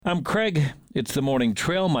I'm Craig. It's the Morning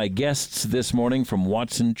Trail. My guests this morning from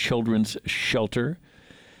Watson Children's Shelter,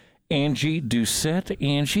 Angie Doucette.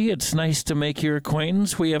 Angie, it's nice to make your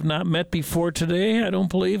acquaintance. We have not met before today, I don't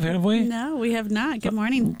believe, have we? No, we have not. Good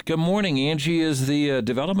morning. Good morning. Angie is the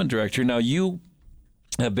development director. Now, you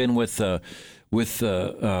have been with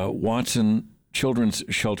Watson Children's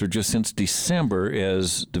Shelter just since December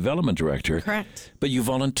as development director. Correct. But you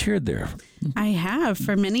volunteered there. I have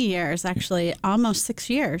for many years, actually, almost 6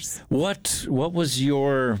 years. What was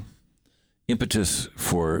your impetus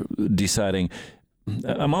for deciding?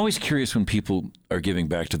 I'm always curious when people are giving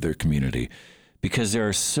back to their community because there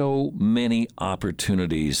are so many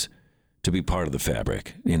opportunities to be part of the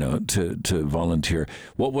fabric, to volunteer.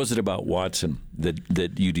 What was it about Watson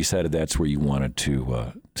that you decided that's where you wanted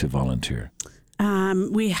to volunteer?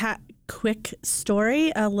 We had quick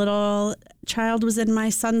story. A little child was in my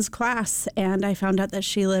son's class, and I found out that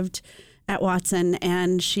she lived at Watson,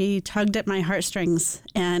 and she tugged at my heartstrings,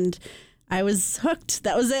 and I was hooked.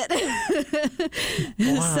 That was it.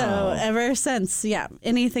 Wow. So ever since,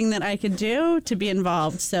 anything that I could do to be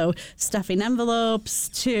involved. So stuffing envelopes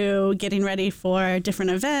to getting ready for different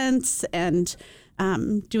events and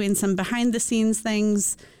doing some behind the scenes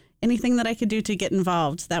things. Anything that I could do to get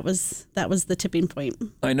involved, that was the tipping point.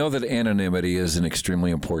 I know that anonymity is an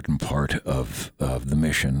extremely important part of the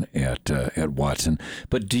mission at Watson,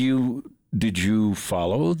 but did you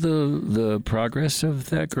follow the progress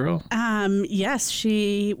of that girl? Yes,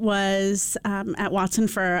 she was at Watson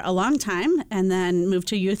for a long time and then moved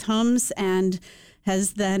to youth homes and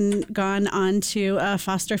has then gone on to a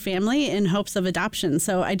foster family in hopes of adoption.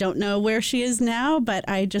 So I don't know where she is now, but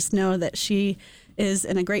I just know that she is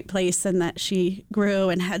in a great place and that she grew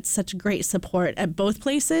and had such great support at both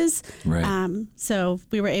places. Right. So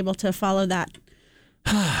we were able to follow that.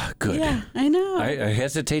 Good. Yeah, I know. I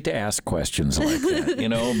hesitate to ask questions like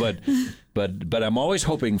that, but I'm always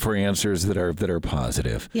hoping for answers that are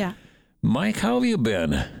positive. Yeah. Mike, how have you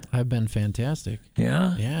been? I've been fantastic.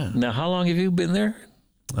 Yeah? Yeah. Now, how long have you been there?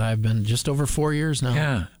 I've been just over 4 years now.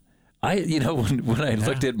 Yeah. When I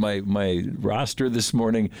looked at my roster this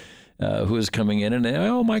morning, who was coming in,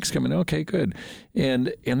 and Mike's coming. Okay, good.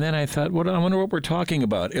 And then I thought, I wonder what we're talking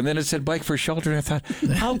about. And then it said Bike for Shelter, and I thought,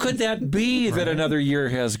 how could that be that another year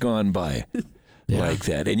has gone by like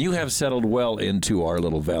that? And you have settled well into our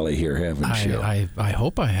little valley here, haven't you? I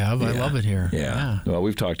hope I have. I love it here. Yeah. Well,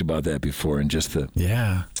 we've talked about that before, and just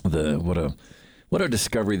what a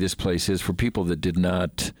discovery this place is for people that did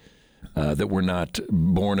not. That were not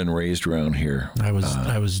born and raised around here. I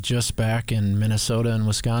was just back in Minnesota and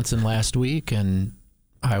Wisconsin last week, and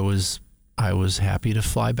I was happy to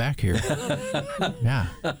fly back here. Yeah,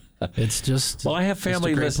 it's just I have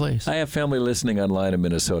family. Just a great place. I have family listening online in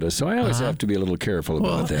Minnesota, so I always have to be a little careful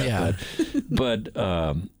about that. Yeah. But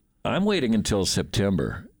I'm waiting until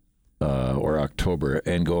September or October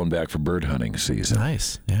and going back for bird hunting season.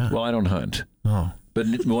 Nice. Yeah. Well, I don't hunt. Oh. But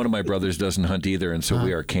one of my brothers doesn't hunt either, and so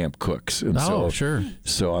we are camp cooks. And sure.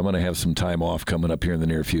 So I'm going to have some time off coming up here in the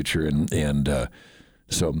near future, and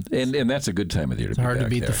that's a good time of the year to be back there. It's hard to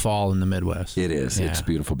beat the fall in the Midwest. It is. Yeah. It's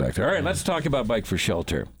beautiful back there. All right, let's talk about Bike for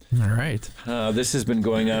Shelter. All right. This has been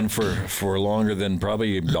going on for longer than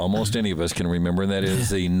probably almost any of us can remember, and that is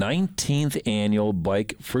the 19th annual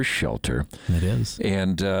Bike for Shelter. It is.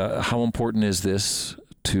 And how important is this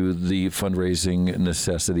to the fundraising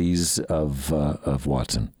necessities of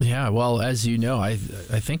Watson? Yeah, well, as you know, I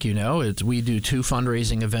think you know, we do 2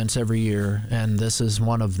 fundraising events every year, and this is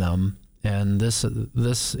one of them. And this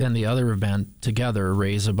and the other event together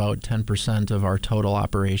raise about 10% of our total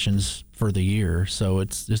operations for the year. So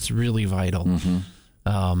it's really vital.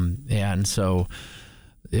 Mm-hmm. And so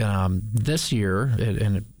this year,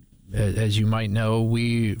 as you might know,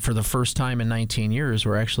 we, for the first time in 19 years,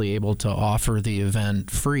 we're actually able to offer the event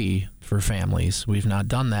free for families. We've not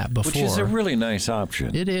done that before. Which is a really nice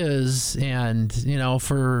option. It is. And,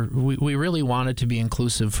 we really want it to be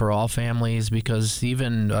inclusive for all families, because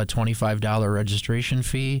even a $25 registration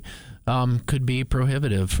fee could be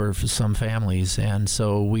prohibitive for some families. And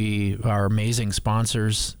so our amazing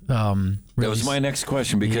sponsors. That was my next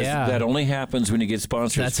question, because that only happens when you get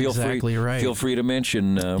sponsors. That's exactly right. Feel free to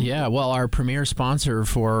mention. Well, our premier sponsor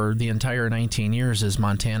for the entire 19 years is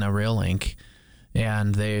Montana Rail Link.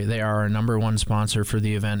 And they are our number one sponsor for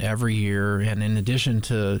the event every year. And in addition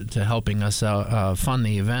to helping us fund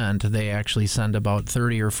the event, they actually send about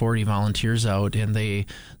 30 or 40 volunteers out, and they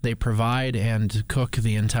provide and cook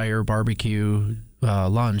the entire barbecue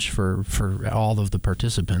lunch for all of the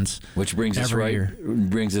participants. Which brings us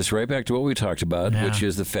right back to what we talked about, which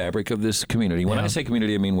is the fabric of this community. When I say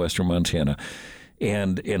community, I mean Western Montana,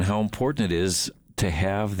 and how important it is to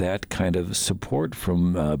have that kind of support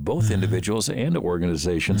from both individuals and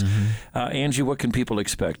organizations. Angie, what can people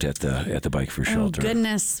expect at the Bike for Shelter? Oh,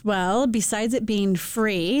 goodness. Well, besides it being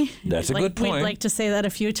free, That's a good point. We'd like to say that a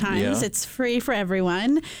few times. Yeah. It's free for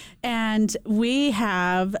everyone. And we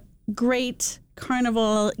have great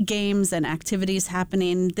carnival games and activities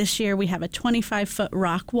happening. This year we have a 25-foot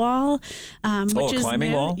rock wall, which is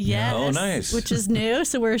climbing new. wall? Yes, Oh, nice. which is new.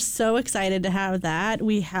 So we're so excited to have that.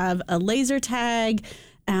 We have a laser tag.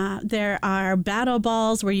 There are battle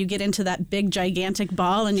balls where you get into that big, gigantic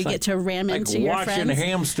ball and you get to ram into your watching friends.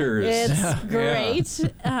 hamsters. It's great.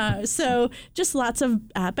 So just lots of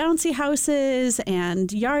bouncy houses and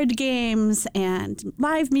yard games and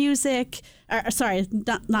live music. Sorry,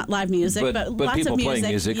 not live music, but lots people of music. playing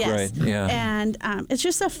music, yes. right? Yeah. And it's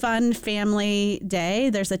just a fun family day.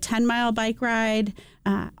 There's a 10-mile bike ride,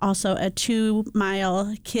 also a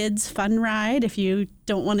 2-mile kids fun ride if you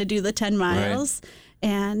don't want to do the 10 miles. Right.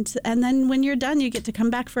 And then when you're done, you get to come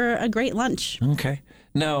back for a great lunch. Okay.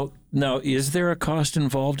 Now, is there a cost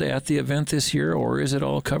involved at the event this year, or is it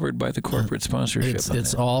all covered by the corporate sponsorship?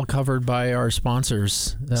 It's all covered by our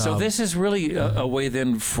sponsors. So this is really a way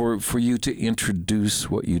then for you to introduce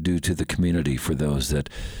what you do to the community for those that,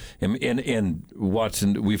 and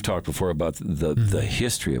Watson, we've talked before about the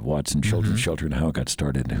history of Watson Children's Shelter and how it got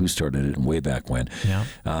started and who started it and way back when. Yeah.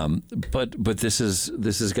 But this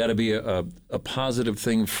has got to be a positive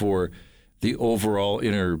thing for the overall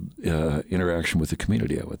interaction with the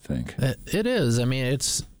community, I would think. It is. I mean,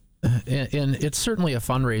 it's certainly a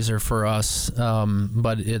fundraiser for us,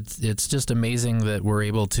 but it's just amazing that we're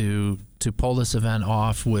able to pull this event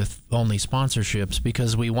off with only sponsorships,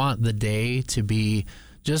 because we want the day to be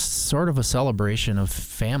just sort of a celebration of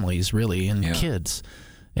families, really, and kids.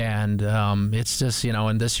 And it's just,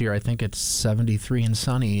 and this year I think it's 73 and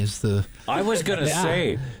sunny is the... I was going to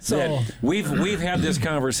say that we've had this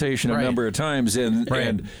conversation a number of times, and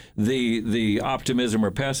the optimism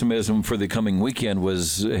or pessimism for the coming weekend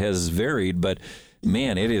has varied, but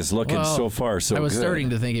man, it is looking so far so good. I was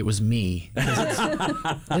starting to think it was me.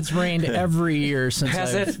 It's rained every year since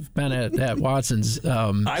I've been at Watson's.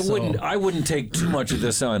 I wouldn't take too much of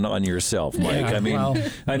this on yourself, Mike. Yeah, I mean,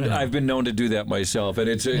 I've been known to do that myself, and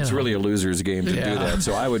it's really a loser's game to do that.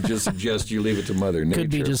 So I would just suggest you leave it to Mother Nature.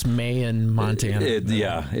 Could be just May in Montana.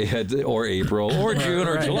 Or April, or June,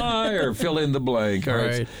 or July, or fill in the blank. All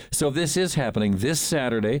right. So this is happening this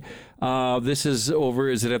Saturday. This is over.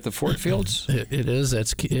 Is it at the Fort Fields? It is.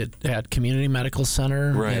 It's at Community Medical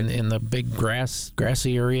Center in the big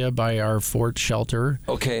grassy area by our Fort Shelter.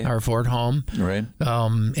 Okay. Our Fort home. Right.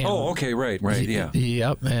 Okay. Right. Yeah.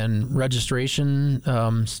 Yep. And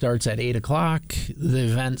registration starts at 8:00. The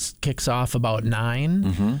event kicks off about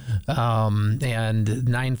 9. And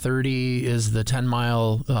 9:30 is the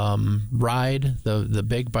 10-mile ride, the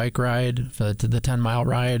big bike ride, the 10-mile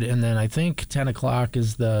ride, and then I think 10:00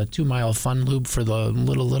 is the 2-mile fun loop for the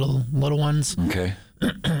little ones. Okay.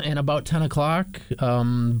 And about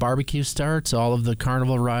 10:00, barbecue starts. All of the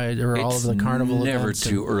carnival all of the carnival never events.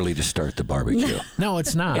 too early to start the barbecue. No,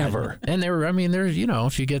 it's not ever. And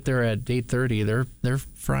if you get there at 8:30, they're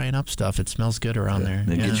frying up stuff. It smells good around there.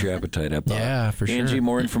 They get your appetite up. Yeah, for sure. Angie,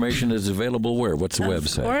 more information is available where? What's the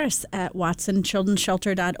website? Of course, at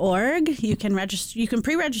watsonchildrenshelter.org. You can register. You can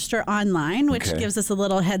pre-register online, which gives us a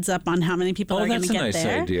little heads up on how many people are going to get there. That's a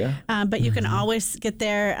nice idea. But you can always get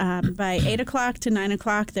there by 8:00 to 9:00.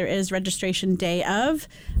 There is registration day of,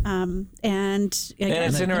 and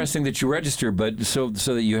it's interesting that you register, but so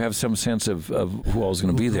that you have some sense of who all's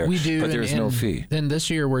going to be there. We do, but there's no fee. And this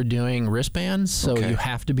year we're doing wristbands, so you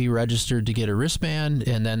have to be registered to get a wristband,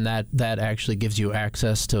 and then that actually gives you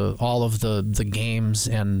access to all of the games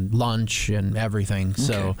and lunch and everything.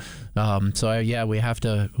 So, we have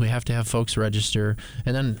to have folks register,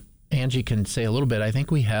 and then Angie can say a little bit. I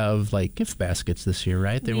think we have like gift baskets this year,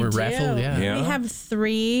 right? They were raffled. Yeah. We have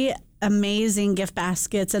 3 amazing gift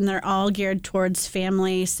baskets, and they're all geared towards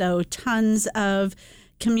family. So tons of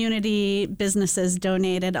community businesses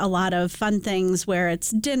donated a lot of fun things, where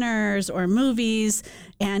it's dinners or movies,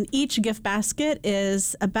 and each gift basket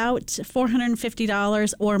is about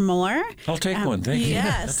 $450 or more. I'll take one. Thank you.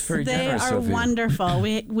 Yes, that's very they generous are of you. wonderful.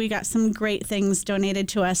 We got some great things donated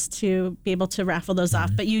to us to be able to raffle those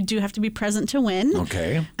off, but you do have to be present to win.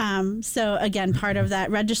 Okay. So again, part of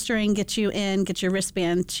that registering gets you in, get your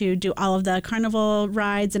wristband to do all of the carnival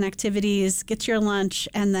rides and activities, get your lunch,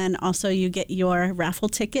 and then also you get your raffle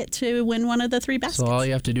ticket to win one of the 3 baskets. So all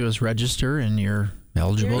you have to do is register, and you're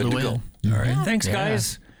eligible to win. All right. Thanks,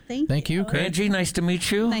 guys. Thank you, Craig. Angie, nice to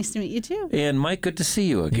meet you. Nice to meet you too. And Mike, good to see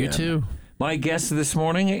you again. You too. My guests this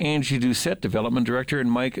morning, Angie Doucette, Development Director, and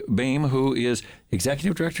Mike Boehm, who is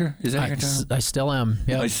Executive Director. Is that your title? I still am.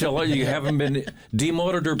 Yeah. You haven't been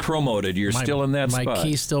demoted or promoted. You're still in that spot. My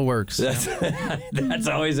key still works. That's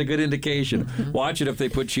always a good indication. Watch it if they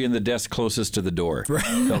put you in the desk closest to the door.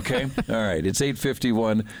 Okay? All right. It's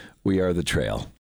 8:51. We are The Trail.